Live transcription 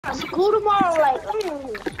School tomorrow, like.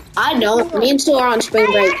 I don't. Me and Stu are on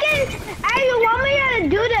spring break. Hey, you want me to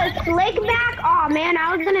do the slick back? Oh man,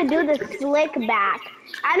 I was gonna do the slick back.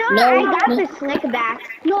 I know I got the slick back.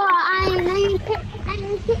 No, I ain't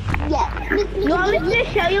yeah. You want me to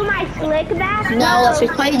show you my slick back? No, let's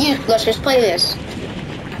just play you. Let's just play this.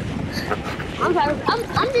 I'm just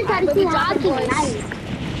trying to see how I can nice.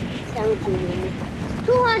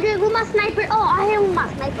 200 with my sniper. Oh, I hit with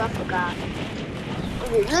my sniper. I forgot.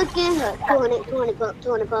 I'm just looking.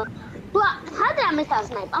 200 bucks. But how did I miss that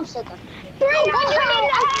sniper? I'm sick of it. I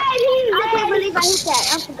can't believe I hit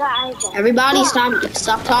that. I forgot I hit that. Everybody,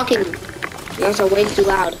 stop talking. You guys are way too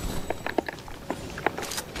loud.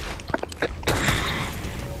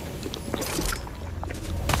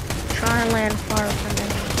 Try and land far from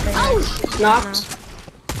anything. Oh, Knocked.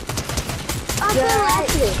 I feel an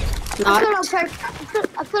accident. Knocked.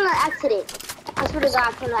 I feel an accident. I swear to God,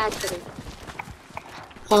 I feel an accident.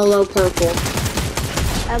 Hollow purple.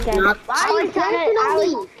 Okay. Knocked. Why are you dancing on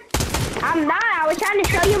me? I'm not. I was trying to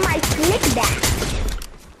show you my slick back.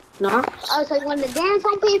 Knocked. Oh, so you want to dance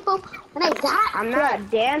on people when they die? I'm not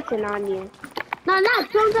dancing on you. No,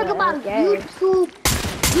 not. Don't talk about Okay. YouTube,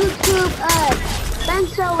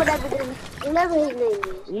 Benzo, whatever his name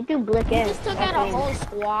is. You do blick in. Just took out a whole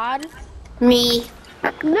squad. Me.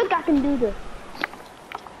 Look, I can do this.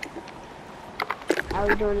 I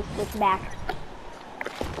was doing the slick back.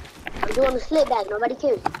 I'm doing the slip back. Nobody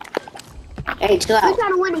cares. Hey, chill We're out.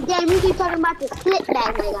 trying to win the game. We keep talking about the slip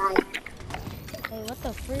back, my guy. Hey, what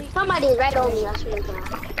the freak? Somebody is right on me. I swear to God.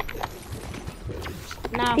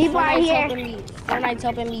 Nah, People are Fortnite's here. helping me. Fortnite's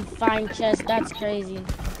helping me find chests. That's crazy.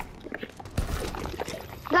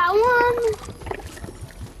 Got one.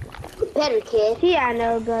 Better kid. He ain't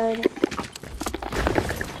no good.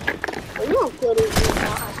 You don't kill these people.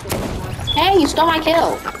 Hey, you stole my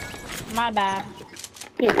kill. My bad.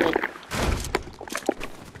 You're good.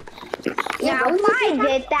 Now, if I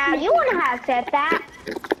did that, you wouldn't have said that.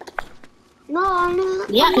 No.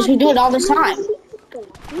 Yeah, because we do it all the time.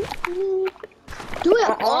 Do it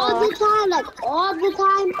all the time? Like all the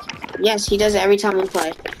time? Yes, he does it every time we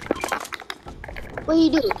play. What do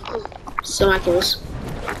you do? Steal my kills.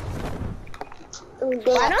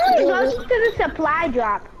 Why don't we go to the supply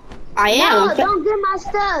drop? I am. No, don't get my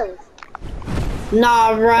stuff. Nah,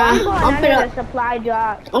 I'm bruh. going under the supply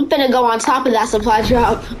drop. I'm finna go on top of that supply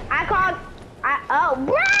drop. Oh,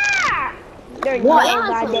 bruh! There's What? no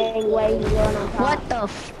goddamn way he's going on top. What the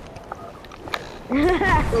f? You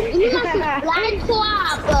must have fly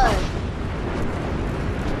swap.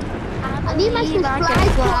 I need my fly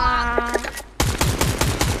swap.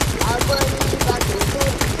 I believe I can do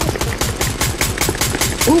it.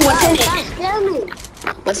 Ooh, what's in it? Stop stealing.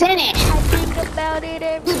 What's in it? I think about it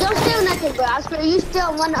every Dude, don't steal nothing, bro. I swear, you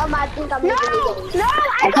steal one of my things I'm No, making no,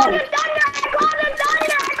 I called the thunder, I called the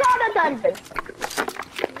thunder.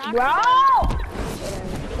 Bro,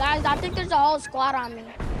 Guys, I think there's a whole squad on me.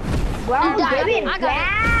 bro, You got give it. it I got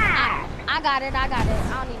back. I got it. I don't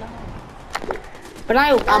need no help. But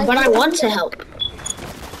I want to help.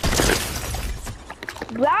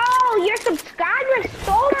 Bro, your subscriber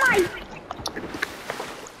stole my...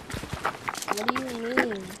 What do you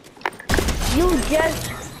mean?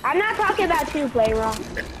 I'm not talking about you, Playroom.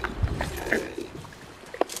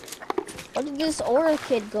 Where did this Aura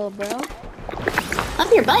kid go, bro? Up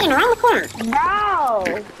here, button around the corner. No.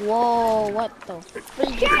 Whoa, what the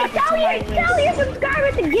freak just Tell happened to my your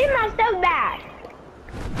subscriber to give my stuff back.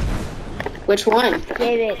 Which one?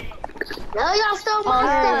 Give it. No, y'all stole my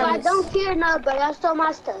stuff. I don't care no, but y'all stole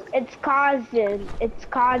my stuff. It's causing.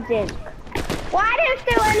 Well, I didn't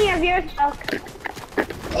steal any of your stuff.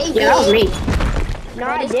 Hey, Yeah, that was me. No,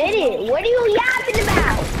 I didn't. What are you yapping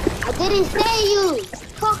about? I didn't say you.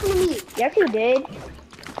 Talking to me. Yes, you did.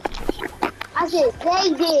 I said they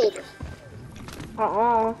did.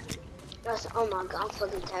 Oh my God, I'm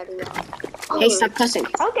fucking tired of y'all. Hey, stop cussing.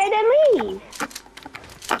 Okay, then leave.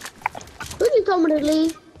 Who you told me to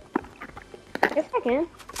leave? Yes, I can.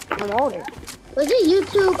 I'm older. Was it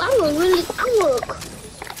YouTube? I will.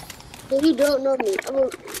 If you don't know me, I will.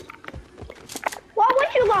 Well,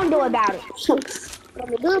 what you gonna do about it? What I'm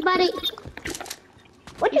gonna do about it?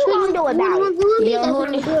 What you gonna do about it? That's what I'm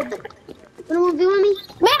gonna do about it. You wanna be with me?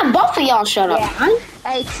 Man, both of y'all shut up, Yeah. man.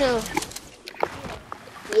 Hey, too.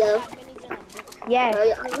 Yeah. Yes.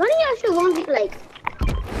 One of y'all should want me like.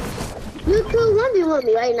 You two 1v1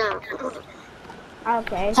 me right now.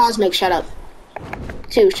 Okay. Cosmic, shut up.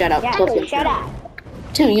 Two, shut up. Yeah, Both of you shut up.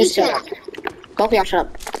 Two, you shut up. Both of y'all shut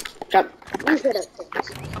up. Shut up. You shut up.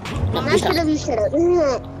 No, Not you shut shut up, up. you shut up.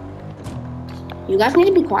 You guys need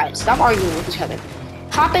to be quiet. Stop arguing with each other.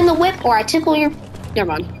 Hop in the whip or I tickle your Never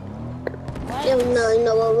mind.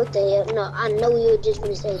 No, what the hell? No, I know you were just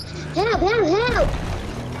gonna say, help!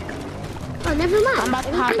 Oh, never mind. I'm about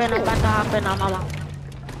to hop in. I'm out.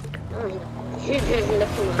 Look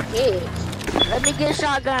for my kids. Let me get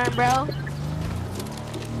shotgun, bro.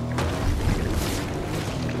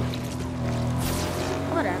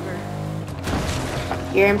 Whatever.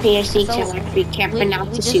 You're in PhD So, challenge. We can't We pronounce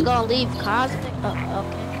the just suit. gonna leave Cosmic. Oh,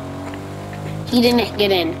 okay. He didn't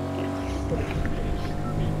get in.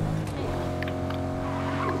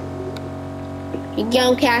 You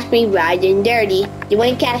don't catch me riding dirty. You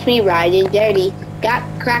ain't catch me riding dirty. Got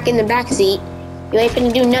crack in the backseat. You ain't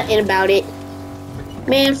finna do nothing about it.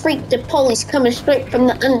 Man, freak, the police coming straight from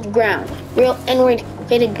the underground. Real N-word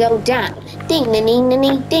finna go down. Ding ding ding ding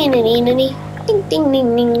ding ding ding ding ding ding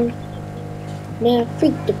ding ding. Man,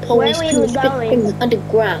 freak, the police Where are we coming straight going? from the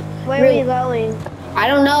underground. Where are we going? I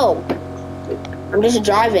don't know. I'm just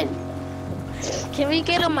driving. Can we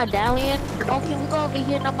get a medallion? Oh, can we go over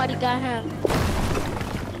here? Nobody got him.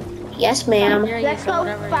 Yes, ma'am. Let's go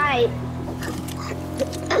fight.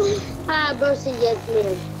 Hi, bro, say yes,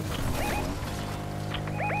 ma'am.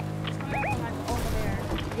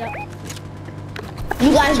 Yep.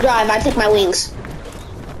 You guys drive, I take my wings.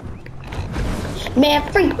 Man,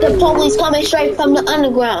 freak, the police coming straight from the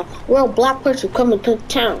underground. Real black person coming to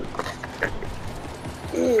town.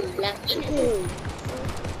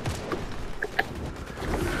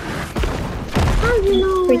 How you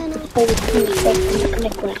know Freak, when the police coming straight from the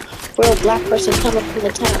underground. Real black person coming from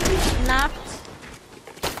the town. Knocked.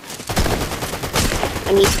 I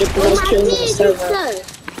need to get the most kills on the server.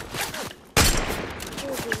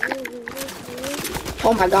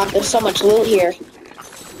 Oh my god, there's so much loot here.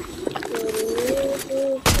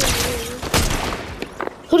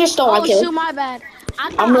 Who just stole my Oh kill? shoot, my bad. I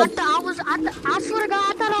swear to God,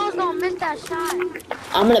 I thought I was gonna miss that shot.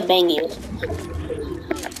 I'm gonna bang you.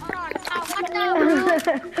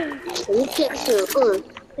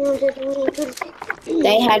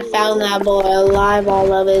 They had found that boy alive,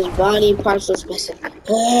 all of his body parts was missing.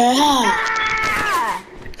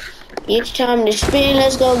 Each time to spin,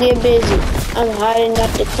 let's go get busy. I'm hiding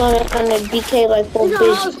at the corner under BK like full busy. I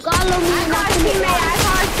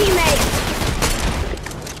call his teammate.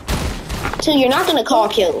 So you're not gonna call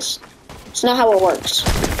kills. It's not how it works.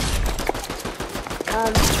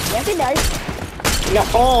 Yes it does. No,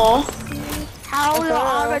 How are you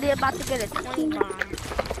already about to get a 20 bomb?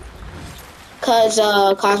 cause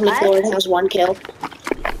Cosmic Lord has 1 kill.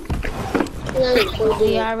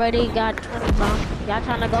 We already got 20 bomb. Y'all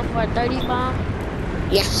trying to go for a 30 bomb?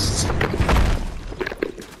 Yes.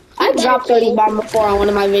 I dropped 30 bomb before on one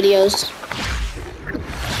of my videos.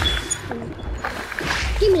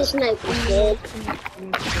 Give me a sniper, man.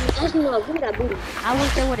 That's not good. I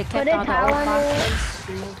wish they would have kept all the old boxes.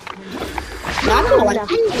 Not gonna lie.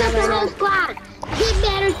 need to whole squad. Get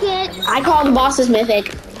better, kid. I call the bosses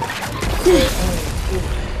mythic.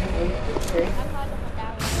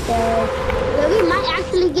 Yeah, we might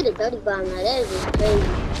actually get a 30 bomb now. That is just crazy.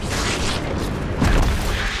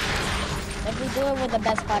 If we do it, we're the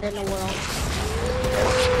best spot in the world.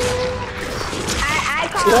 I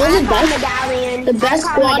call medallion. The best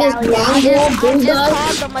squad is I Blonde just Bulldog.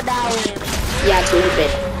 called the medallion. Yeah, he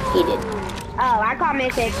did. He did. Oh, I call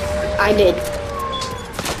mythic. I did.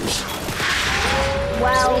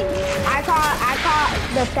 Well, I call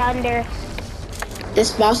the thunder.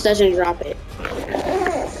 This boss doesn't drop it.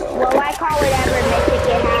 Well, I call whatever mythic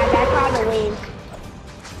it has. I call the wings.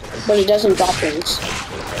 But it doesn't drop things.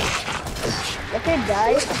 If it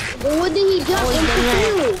does. But what did he jump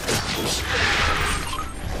into?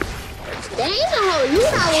 There ain't no whole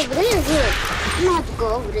lootout over there, good. I'm gonna have to go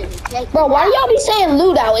over there and check. Bro, why do y'all be saying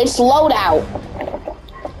loot out? It's load out.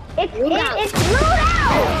 It's loot out.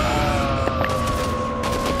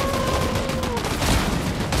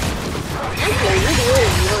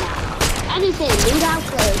 I just said loot out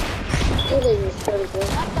because it is so good.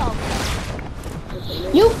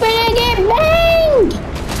 You finna get banged!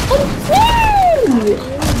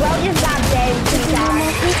 Bro just got banged 2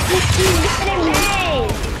 times. He's getting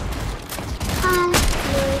banged.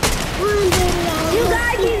 You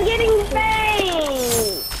guys, he's getting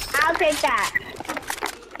banged. I'll take that.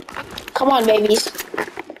 Come on, babies.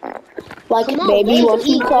 Like Come on, baby, won't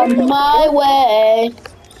you come my way?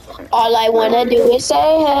 All I wanna do is say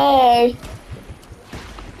hey.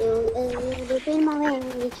 I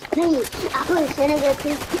put a nigga to.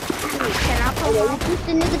 Can I push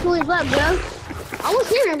the nigga to his butt, bro? I was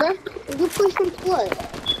hearing, bro. You push him to what?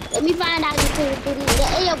 Let me find out you push him to the.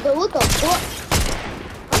 Hey, bro, what the fuck?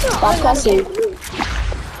 Stop cussing.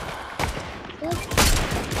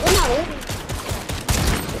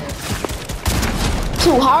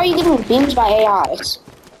 Two, how are you getting beamed by AIs?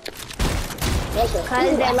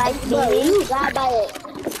 Because they're like beaming. You got by it.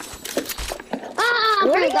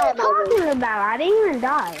 What are you talking about? I didn't even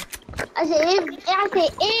die. I said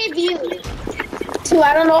if you. Two,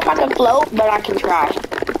 I don't know if I can float, but I can try.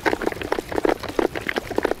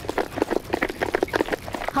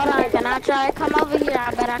 Hold on, can I try? Come over here.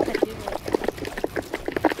 I bet I can do it.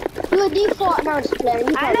 You're a default mouse player.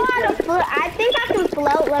 I know how to float. I think I can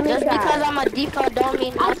float. Let me Just try. because I'm a default don't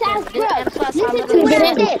mean I nothing. said, bro, And plus, I'm listen a to what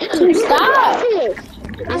I little- said. Stop.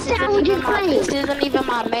 This isn't even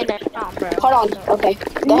my main account, bro. Hold on. Okay.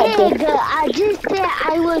 Go ahead, Two. Nigga, I just said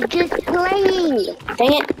I was just playing.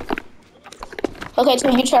 Dang it. Okay,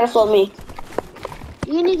 Two, you try to float me.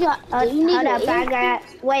 You need to. You need Hold up, I to. got.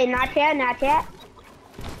 Wait, not yet, not yet.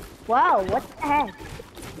 Whoa, what the heck?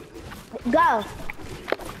 Go.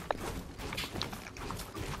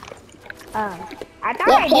 Oh, I thought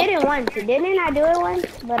I did it once. Didn't I do it once?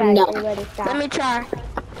 But I No. already stopped. Let me try.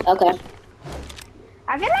 Okay.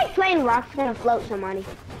 I feel like playing rock's gonna float somebody.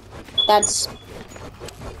 That's...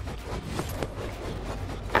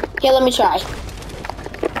 Here, let me try.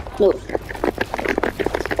 Move.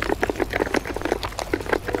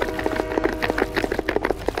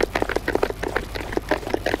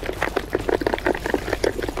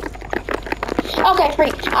 Okay,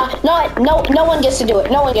 free. No one gets to do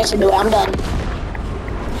it. No one gets to do it. I'm done.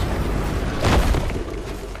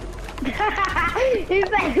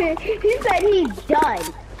 he said he's done.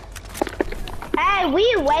 Hey,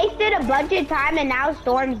 we wasted a bunch of time and now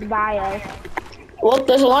Storm's by us. Well,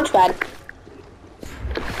 there's a launch pad.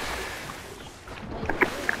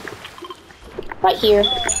 Right here.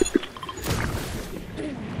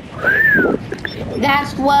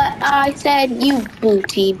 That's what I said, you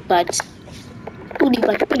booty butt. Booty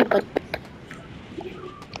butt, booty butt.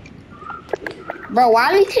 Bro,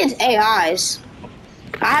 why are these kids AIs?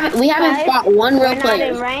 We haven't fought one real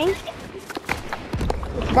player.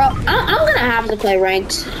 Bro, I'm gonna have to play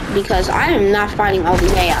ranked because I am not fighting all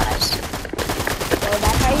these AIs. So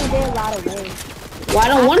that's how you did a lot of wins. Well, I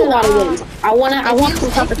don't want a lot of wins. I want some If you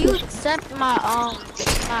competition. accept my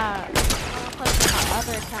my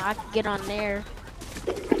other account, I can get on there.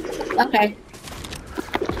 Okay.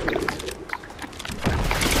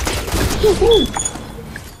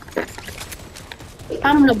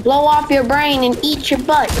 I'm gonna blow off your brain and eat your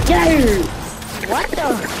butt. Yeah. What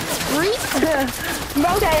the freak?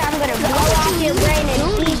 Bro said I'm gonna blow off your brain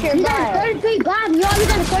and eat your You got butt. 33 bombs. You already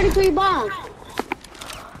got 33 bombs.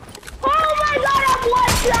 Oh my god, I'm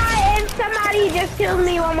one shot and somebody just killed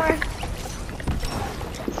me one more.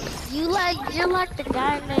 You're like the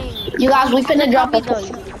guy named. You guys, we finna drop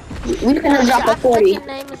a 40. Your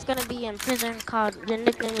name is gonna be in prison called. Your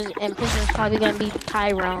nickname is in prison is probably gonna be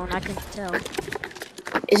Tyrone. I can tell.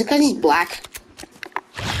 Is it because he's black?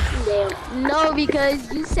 Damn. No,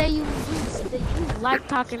 because you say you like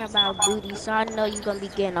talking about booty, so I know you're gonna be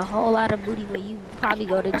getting a whole lot of booty when you probably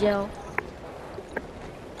go to jail.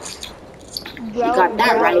 You got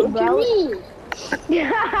that right. Bro.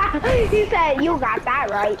 He said you got that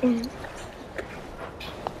right.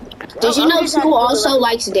 Did you know Sue also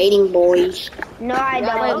likes dating boys? No, I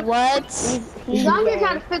don't. Wait, what? He's I'm just gay.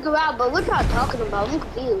 trying to figure out, but what y'all talking about? I'm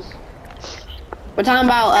confused. We're talking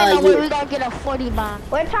about We're gonna get a 40 bomb.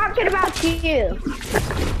 We're talking about you.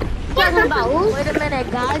 Talking about who? Wait a minute,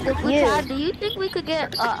 guys. If we You. try, do you think we could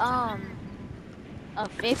get a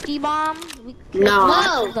 50 bomb?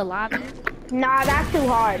 No. The lobby. Nah, that's too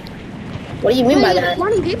hard. What do you mean by that?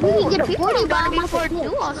 People get a 40 have done bomb it before. off the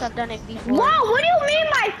Duos have done it before. Whoa, what do you mean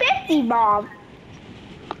by 50 bomb?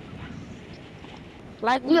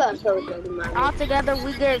 Like You are so dirty, man. all together,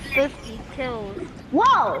 we get 50 kills.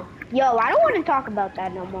 Whoa. Yo, I don't want to talk about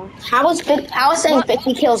that no more. How is saying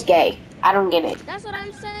 50 kills gay? I don't get it. That's what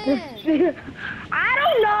I'm saying. I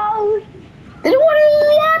don't know. Then what are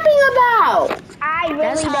you yapping about? I really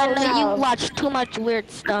That's how I don't know know. you watch too much weird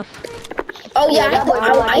stuff. Oh yeah,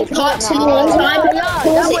 I caught Sue one time.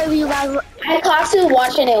 That way you guys. I caught Sue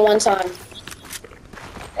watching it one time.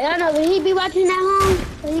 I don't know. Will he be watching that long?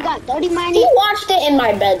 So he got 30 He minutes. watched it in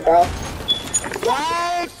my bed, bro.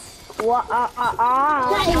 What?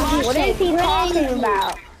 What is he talking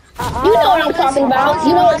about? You know what I'm talking about.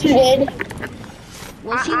 You know what you did.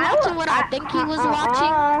 Was he watching what I think he was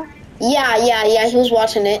watching? Yeah. He was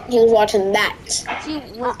watching it. He was watching that. Was He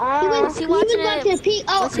he was watching watching it?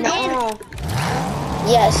 P.O. Was he and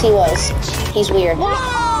Yes, he was. He's weird. oh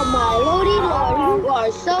my lordy lord, you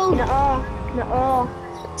are so. No.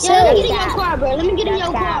 Yeah, let me get in Silly. your car, bro. Let me get in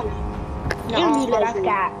your car. No, that's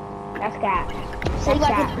cat. That's cat. So you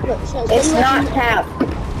That's got cat. so It's you not cap.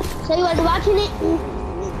 So you was watching it?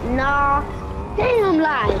 No. Damn, I'm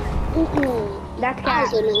live. That's I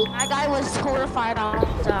cat. was in it. My guy was horrified all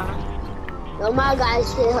the time. No, my guy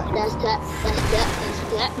said that's that.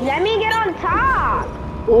 Let me get on top.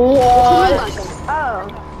 What? Oh.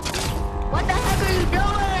 What the heck are you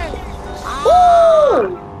doing?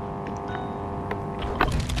 Woo!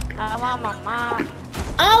 I want my mom.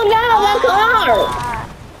 Oh no, my car!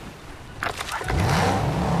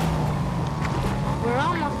 We're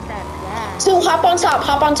almost at that. Two, hop on top,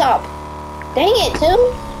 hop on top. Dang it, Two.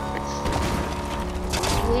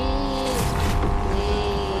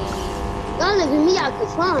 Y'all leaving me out the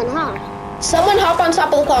fun, huh? Someone hop on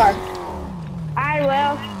top of the car. I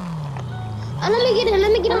will. Let me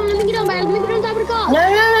get on, bro. Let me get on top of the car. No.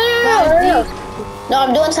 No,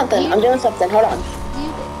 I'm doing something. Hold on.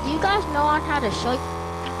 Do you guys know on how to show?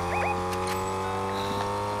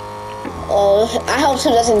 Oh, I hope Two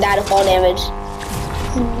doesn't die to fall damage.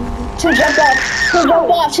 Two jump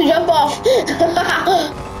off.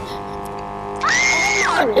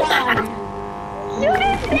 Dude,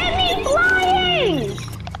 it sent me flying.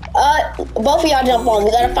 Both of y'all jump on.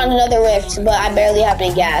 We gotta find another rift, but I barely have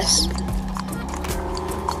any gas.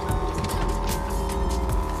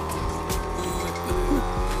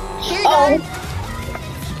 Oh.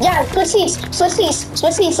 Yeah, switch seats.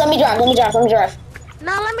 Let me drive. No,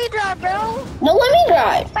 let me drive, bro. No, let me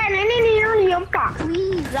drive.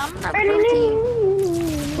 Please, I'm not guilty.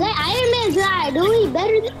 Let Iron Man drive, dude. He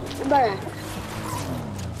better than, bruh.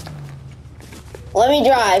 Let me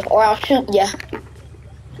drive, or I'll shoot ya.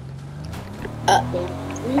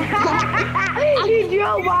 He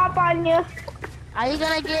drove up on you. Are you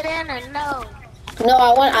gonna get in or no? No,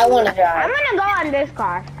 I want to I'm drive. gonna go on this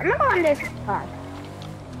car.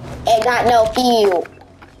 It got no fuel.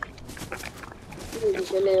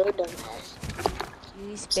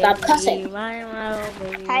 Stop cussing.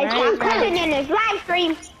 Hey, stop cussing in this live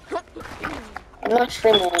stream. I'm not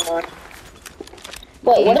streaming anymore.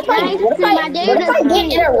 Wait, what if I get in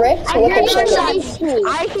a rift I with hear the chicken? gunshots.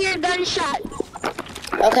 I hear gunshots.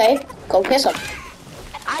 Okay, go kiss him.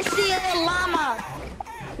 I see a llama.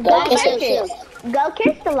 Go kiss him. Go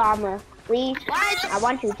kiss the llama, please. What? I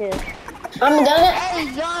want you to. Hey,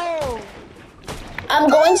 yo. I'm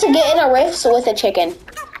going to get in a rift with a chicken.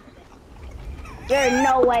 There's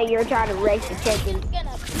no way you're trying to race the chicken.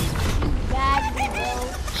 Gonna beat you badly, bro.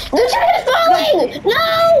 The chicken's falling!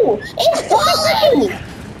 No! It's falling!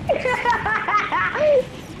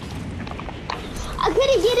 I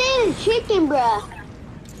couldn't get in, chicken, bruh.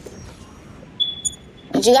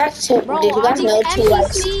 Did you guys know Two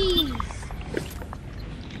likes?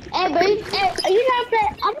 Hey, bro, you trying to play?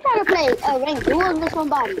 I'm trying to play rank duels with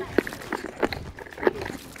somebody.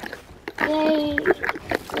 Yay.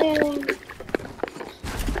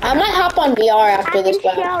 I might hop on VR after this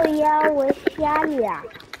battle.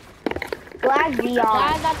 Black VR.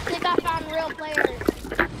 Guys, I think I found real players.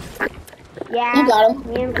 Yeah. You got him.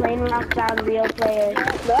 Me and Plain Rock found real players.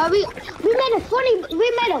 Bro, we made a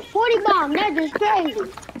 40 bomb. That's just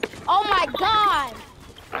crazy. Oh my god.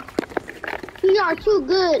 We are too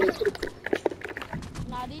good.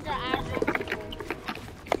 No, these are actual people.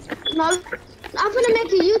 No, I'm gonna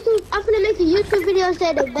make a YouTube video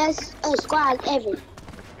say the best squad ever.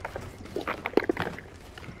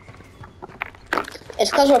 It's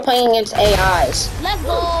because we're playing against AIs. Let's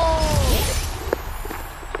go.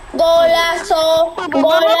 Golazo!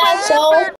 Golazo!